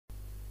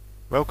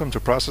Welcome to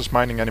Process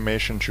Mining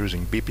Animations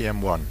using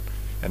BPM 1.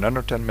 In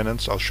under 10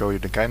 minutes I'll show you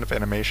the kind of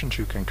animations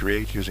you can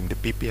create using the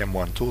BPM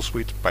 1 tool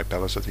suite by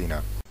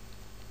Palasatina.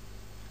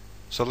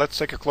 So let's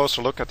take a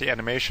closer look at the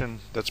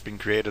animation that's been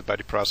created by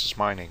the process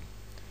mining.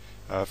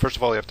 First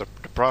of all, you have the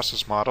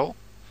process model,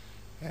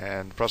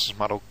 and the process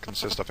model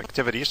consists of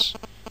activities,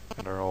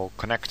 and they're all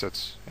connected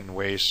in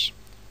ways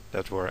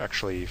that were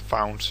actually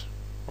found,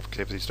 of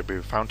activities that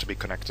were found to be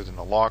connected in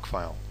a log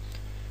file.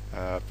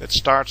 It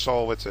starts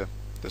all with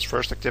this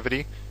first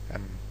activity,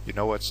 and you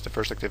know it's the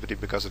first activity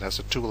because it has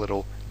the two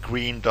little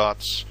green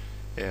dots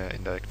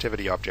in the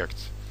activity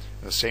object.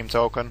 In the same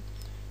token,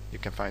 you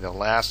can find the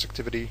last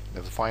activity,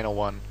 the final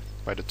one,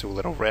 by the two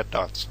little red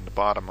dots in the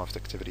bottom of the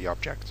activity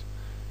object.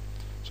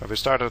 So if we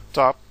start at the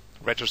top,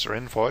 register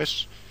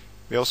invoice,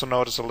 we also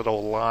notice a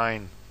little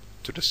line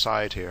to the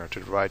side here, to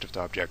the right of the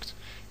object.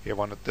 Here,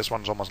 this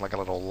one's almost like a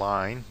little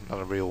line,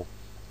 not a real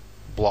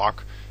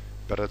block,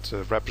 but it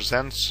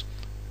represents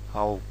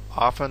how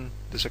often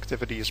this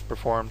activity is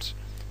performed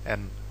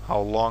and how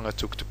long it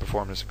took to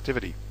perform this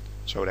activity,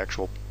 so the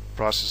actual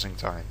processing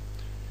time.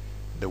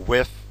 The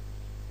width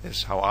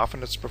is how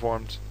often it's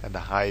performed, and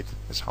the height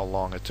is how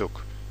long it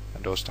took,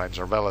 and those times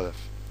are relative.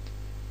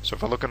 So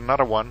if I look at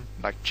another one,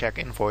 like check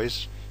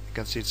invoice, you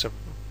can see it's a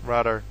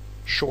rather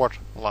short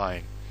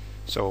line.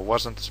 So it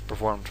wasn't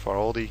performed for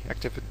all the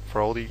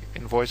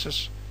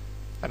invoices,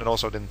 and it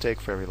also didn't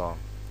take very long,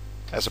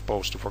 as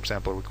opposed to, for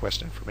example,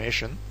 request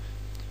information,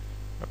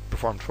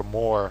 performed for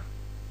more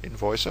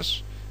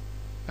invoices,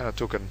 and it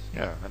took an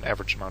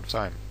average amount of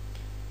time.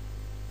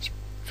 So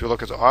if you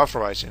look at the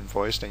authorized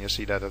invoice, then you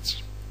see that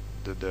it's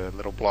the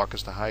little block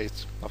is the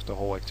height of the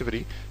whole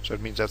activity, so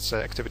it means that's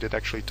the activity that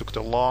actually took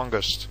the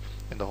longest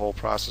in the whole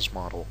process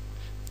model.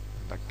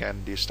 And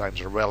again, these times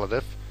are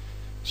relative,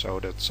 so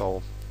that's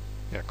all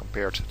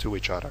compared to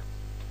each other.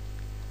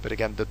 But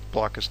again, the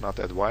block is not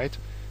that wide,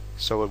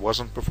 so it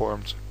wasn't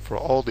performed for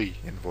all the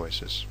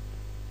invoices.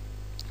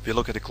 If you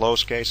look at the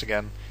close case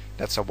again,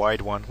 that's a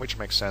wide one, which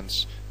makes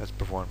sense. That's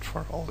performed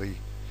for all the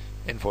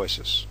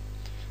invoices.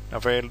 Now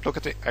if I look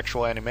at the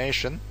actual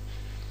animation,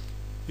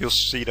 you'll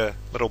see the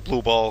little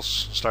blue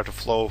balls start to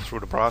flow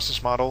through the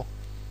process model.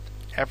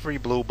 Every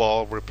blue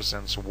ball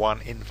represents one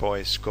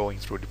invoice going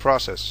through the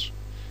process.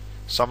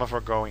 Some of them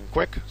are going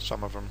quick,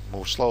 some of them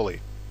move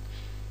slowly.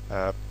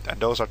 And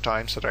those are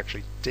times that are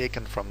actually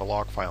taken from the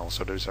log file.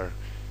 So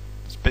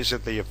it's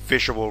basically a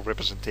visual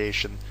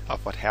representation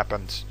of what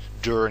happened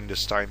during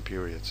this time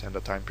period. And the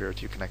time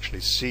period you can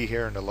actually see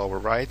here in the lower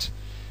right.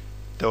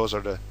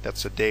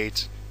 That's the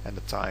date and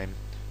the time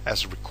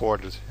as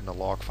recorded in the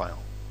log file.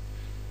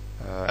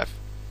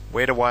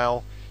 Wait a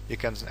while, you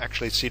can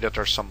actually see that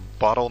there's some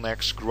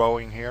bottlenecks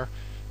growing here.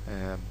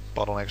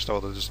 Bottlenecks,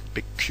 though, they're just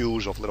big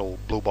queues of little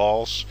blue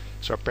balls.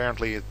 So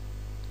apparently it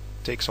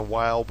takes a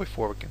while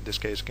before, in this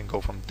case, it can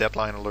go from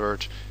deadline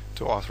alert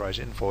to authorize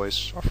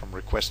invoice, or from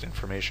request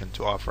information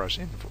to authorize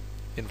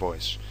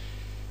invoice.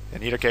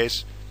 In either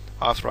case,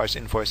 authorized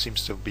invoice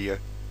seems to be a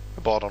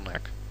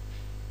bottleneck.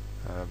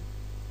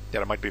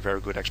 There might be a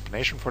very good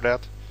explanation for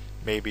that.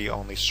 Maybe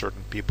only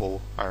certain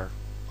people are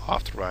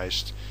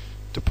authorized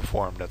to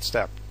perform that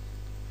step.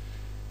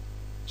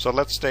 So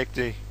let's take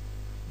the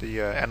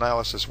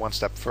analysis one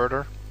step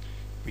further.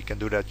 We can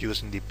do that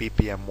using the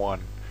BPM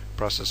 1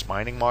 process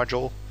mining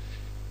module.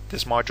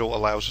 This module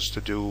allows us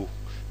to do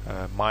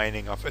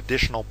mining of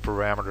additional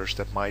parameters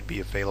that might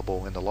be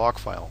available in the log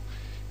file.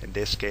 In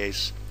this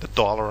case, the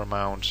dollar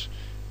amount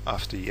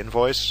of the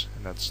invoice,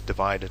 and that's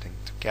divided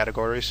into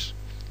categories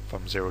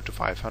from 0 to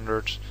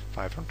 500,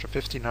 500 to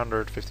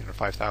 1500, 1500 to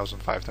 5000,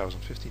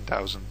 5000 to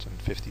 15,000,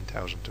 and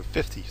 15,000 to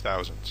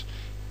 50,000.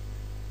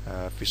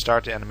 If we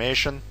start the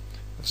animation,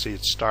 let's see,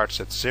 it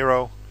starts at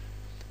 0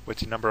 with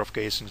the number of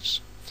cases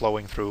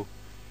flowing through,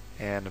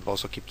 and it will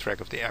also keep track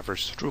of the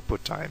average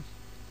throughput time.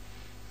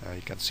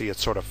 You can see it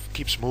sort of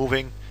keeps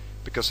moving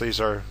because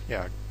these are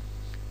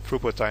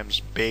throughput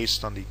times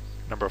based on the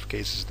number of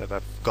cases that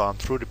have gone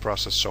through the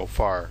process so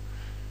far.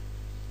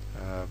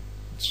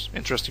 It's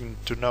interesting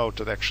to note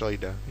that actually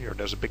here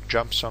there's a big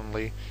jump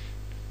suddenly.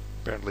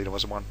 Apparently there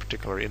was one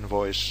particular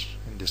invoice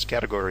in this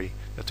category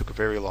that took a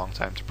very long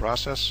time to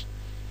process.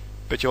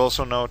 But you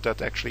also note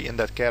that actually in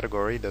that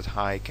category, that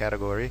high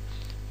category,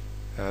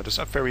 there's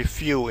not very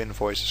few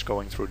invoices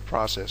going through the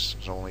process.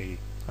 There's only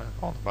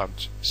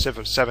about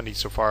 70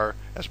 so far,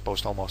 as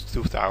opposed to almost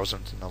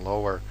 2,000 in the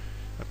lower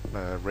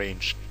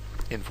range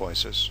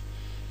invoices.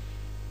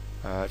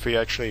 If we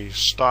actually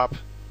stop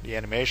the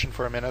animation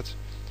for a minute,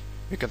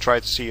 we can try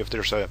to see if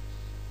there's a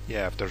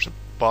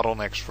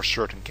bottlenecks for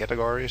certain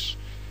categories.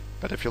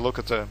 But if you look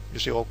at you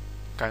see all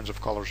kinds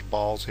of colors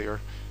balls here,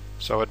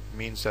 so it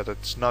means that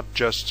it's not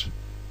just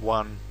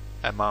one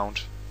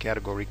amount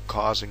category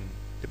causing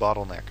the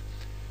bottleneck.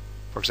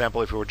 For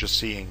example, if we were just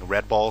seeing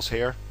red balls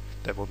here,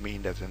 that would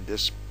mean that in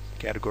this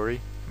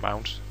category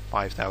amount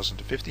 5,000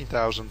 to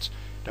 15,000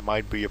 there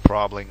might be a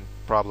problem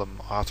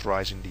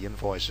authorizing the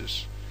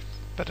invoices.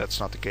 But that's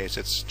not the case.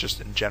 It's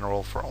just in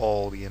general for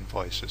all the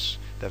invoices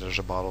that there's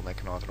a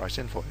bottleneck in authorized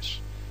invoice.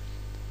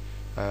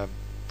 If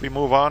we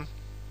move on,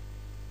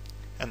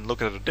 and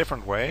look at it a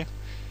different way,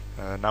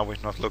 now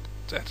we've not looked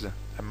at the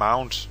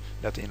amount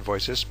that the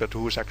invoice is, but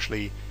who's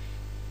actually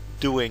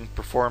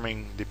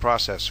performing the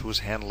process, who's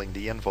handling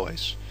the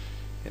invoice.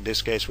 In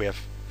this case we have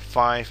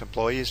 5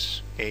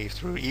 employees, A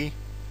through E,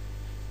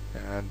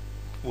 and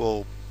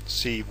we'll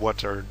see what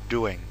they're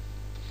doing.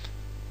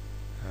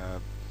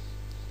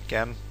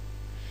 Again,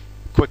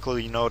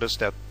 quickly notice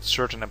that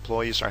certain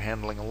employees are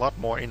handling a lot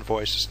more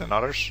invoices than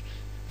others,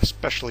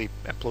 especially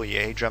employee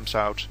A jumps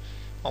out,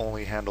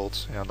 only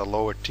handled the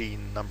lower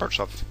teen numbers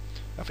of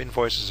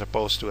invoices as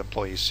opposed to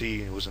employee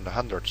C, who's in the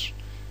hundreds.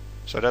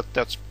 So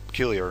that's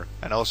peculiar.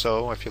 And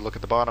also, if you look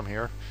at the bottom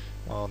here,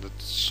 well, that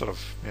sort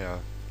of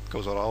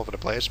goes all over the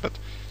place, but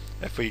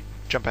if we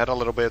jump ahead a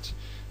little bit,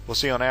 we'll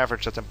see on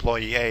average that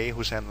employee A,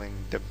 who's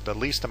handling the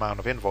least amount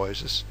of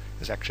invoices,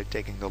 is actually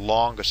taking the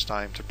longest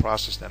time to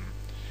process them.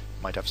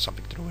 Might have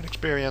something to do with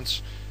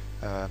experience.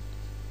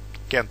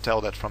 Can't tell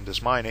that from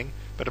this mining,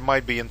 but it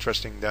might be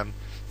interesting then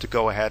to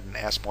go ahead and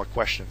ask more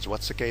questions.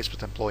 What's the case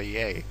with employee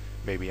A?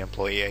 Maybe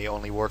employee A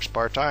only works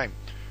part-time,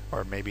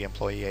 or maybe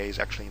employee A is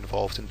actually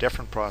involved in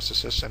different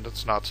processes and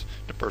it's not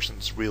the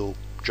person's real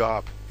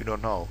job. You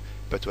don't know.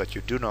 But what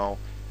you do know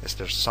is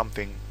there's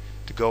something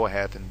to go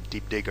ahead and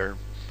dig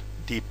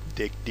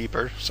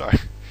deeper, sorry,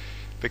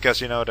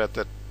 because you know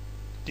that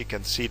you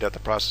can see that the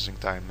processing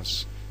time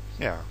is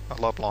a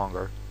lot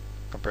longer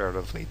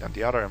comparatively than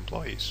the other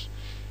employees.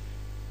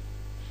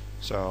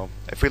 So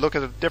if we look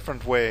at a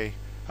different way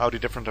how the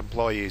different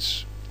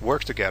employees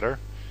work together,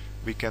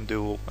 we can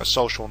do a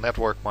social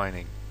network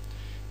mining.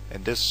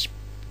 In this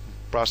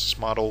process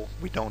model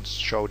we don't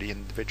show the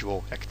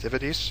individual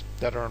activities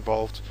that are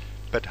involved,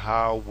 but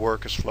how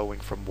work is flowing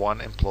from one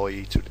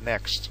employee to the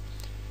next.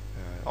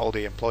 All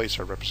the employees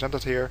are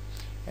represented here,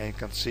 and you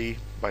can see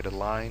by the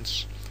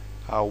lines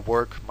how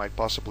work might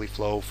possibly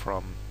flow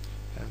from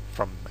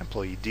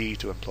employee D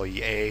to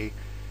employee A,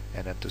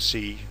 and then to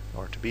C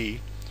or to B.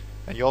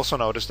 And you also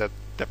notice that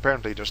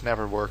apparently there's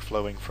never work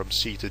flowing from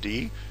C to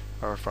D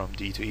or from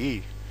D to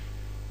E.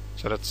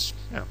 So that's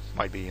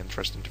might be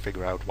interesting to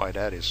figure out why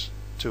that is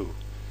too.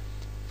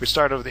 If we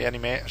start the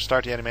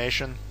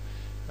animation,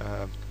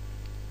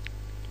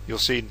 you'll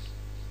see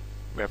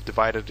we have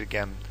divided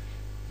again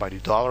by the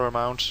dollar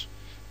amount.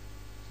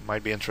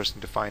 Might be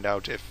interesting to find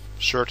out if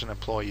certain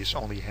employees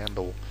only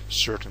handle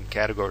certain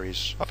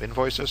categories of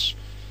invoices.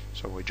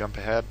 So we jump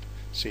ahead,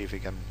 see if we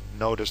can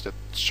notice that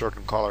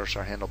certain colors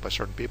are handled by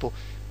certain people,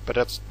 but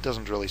that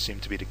doesn't really seem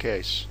to be the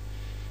case.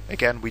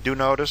 Again, we do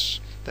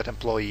notice that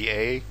employee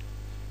A,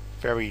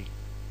 very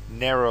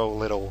narrow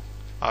little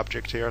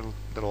object here,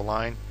 little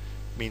line,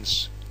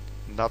 means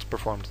not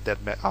performed that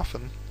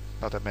often,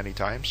 not that many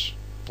times.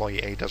 Employee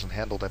A doesn't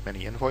handle that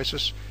many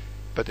invoices,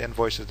 but the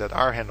invoices that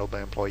are handled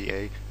by employee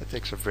A, it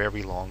takes a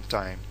very long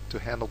time to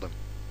handle them,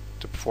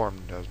 to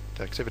perform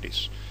the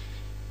activities.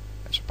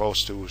 As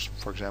opposed to,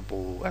 for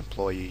example,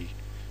 employee,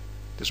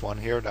 this one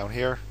here, down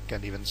here,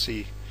 can't even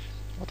see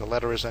what the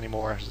letter is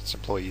anymore. It's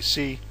employee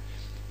C,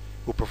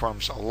 who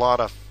performs a lot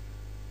of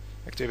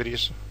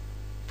activities,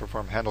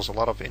 handles a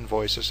lot of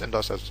invoices, and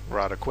does that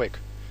rather quick.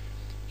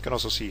 You can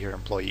also see here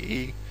employee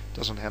E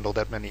doesn't handle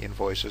that many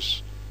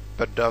invoices,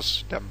 but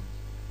does them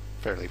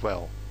fairly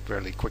well,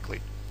 fairly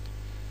quickly.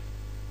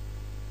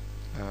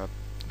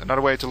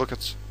 Another way to look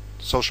at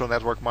social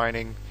network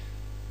mining,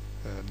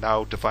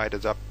 now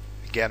divided up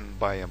again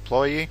by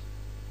employee.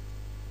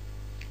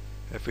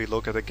 If we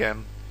look at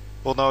again,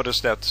 we'll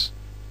notice that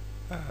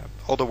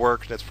all the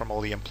work that's from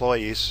all the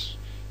employees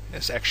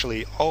is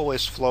actually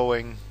always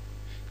flowing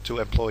to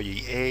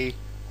employee A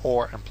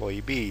or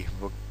employee B.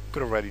 We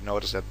could already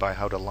notice that by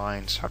how the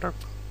lines, how the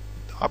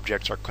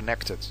objects are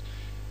connected.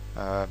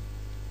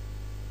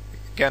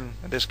 Again,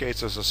 in this case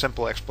there's a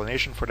simple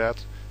explanation for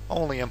that.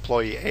 Only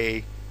employee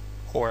A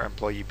or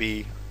employee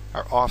B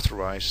are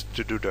authorized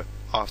to do the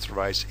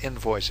authorized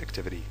invoice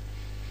activity.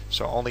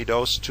 So only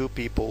those two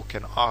people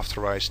can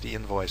authorize the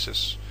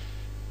invoices.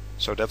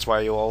 So that's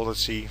why you always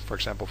see, for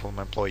example, from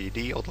employee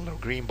D, all the little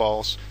green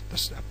balls,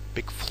 there's a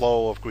big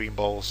flow of green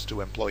balls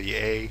to employee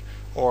A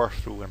or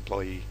through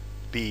employee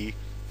B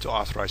to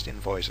authorize the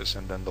invoices,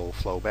 and then they'll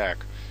flow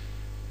back.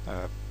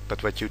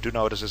 But what you do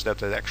notice is that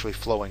they're actually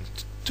flowing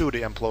to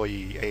the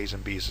employee A's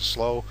and B's is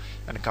slow,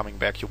 and coming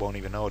back you won't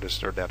even notice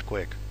they're that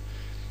quick.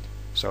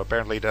 So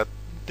apparently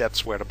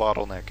that's where the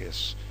bottleneck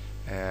is.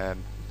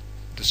 And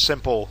the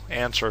simple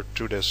answer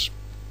to this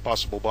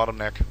possible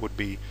bottleneck would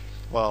be,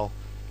 well,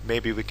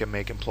 maybe we can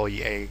make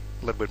employee A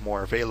a little bit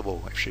more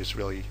available if she's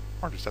really,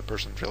 or if that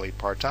person's really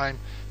part-time.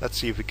 Let's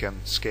see if we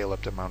can scale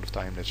up the amount of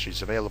time that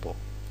she's available.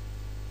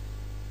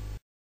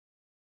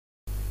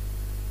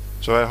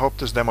 So I hope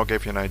this demo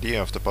gave you an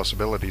idea of the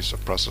possibilities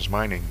of process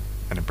mining,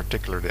 and in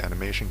particular the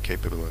animation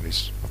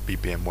capabilities of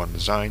BPM 1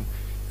 design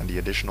and the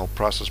additional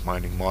process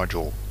mining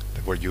module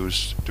that were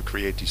used to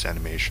create these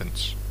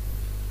animations.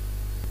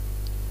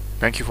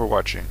 Thank you for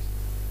watching.